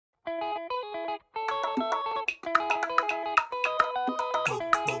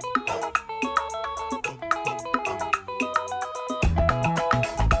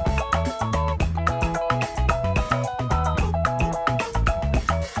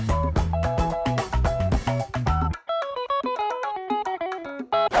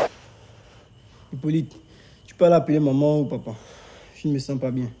Hippolyte, tu peux aller appeler maman ou papa. Je ne me sens pas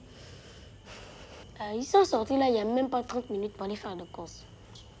bien. Ils sont sortis là il n'y a même pas 30 minutes pour aller faire de courses.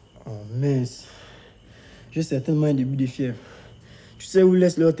 Oh mince. J'ai certainement un début de fièvre. Tu sais où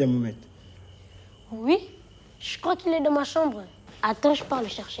laisse leur thermomètre? Oui, je crois qu'il est dans ma chambre. Attends, je pars le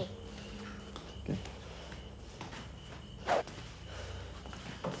chercher. Okay.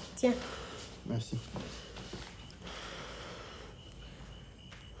 Tiens. Merci.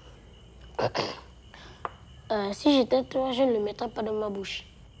 Si j'étais toi, je ne le mettrais pas dans ma bouche.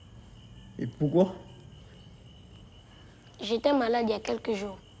 Et pourquoi? J'étais malade il y a quelques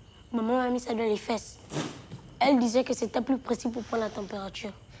jours. Maman m'a mis ça dans les fesses. Elle disait que c'était plus précis pour prendre la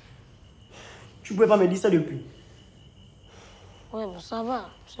température. Tu pouvais pas me dire ça depuis? Ouais, bon, ça va.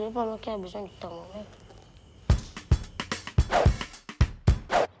 Ce n'est pas moi qui a besoin du thermomètre.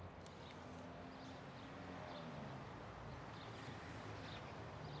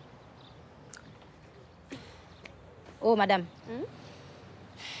 Oh, madame.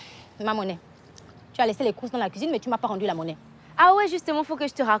 Ma monnaie. Tu as laissé les courses dans la cuisine, mais tu ne m'as pas rendu la monnaie. Ah ouais, justement, il faut que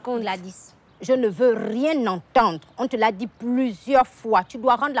je te raconte. Gladys, je ne veux rien entendre. On te l'a dit plusieurs fois. Tu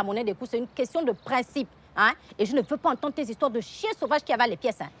dois rendre la monnaie des courses. C'est une question de principe. Hein? Et je ne veux pas entendre tes histoires de chiens sauvages qui avalent les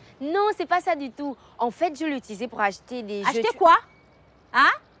pièces. Hein? Non, c'est pas ça du tout. En fait, je l'utilisais pour acheter des jeux. Acheter quoi?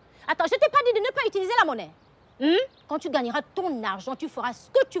 Hein? Attends, je t'ai pas dit de ne pas utiliser la monnaie. Quand tu gagneras ton argent, tu feras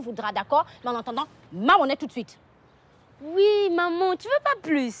ce que tu voudras, d'accord? Mais en attendant, ma monnaie tout de suite. Oui, maman, tu veux pas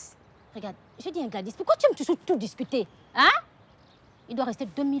plus? Regarde, j'ai dit à Gladys, pourquoi tu aimes toujours tout discuter? Hein? Il doit rester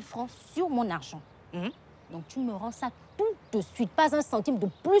 2000 francs sur mon argent. Donc tu me rends ça tout de suite. Pas un centime de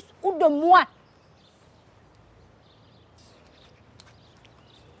plus ou de moins.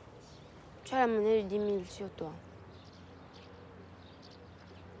 Tu as la monnaie de 10 000 sur toi.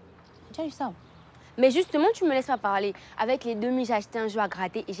 Tu as eu ça? Mais justement, tu me laisses pas parler. Avec les 2000, j'ai acheté un jeu à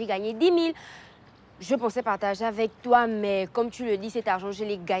gratter et j'ai gagné 10 000. Je pensais partager avec toi, mais comme tu le dis, cet argent, je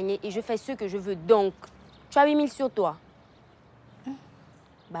l'ai gagné et je fais ce que je veux. Donc, tu as 8 000 sur toi.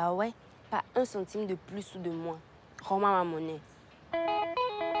 Bah ouais, pas un centime de plus ou de moins. Rends-moi ma monnaie.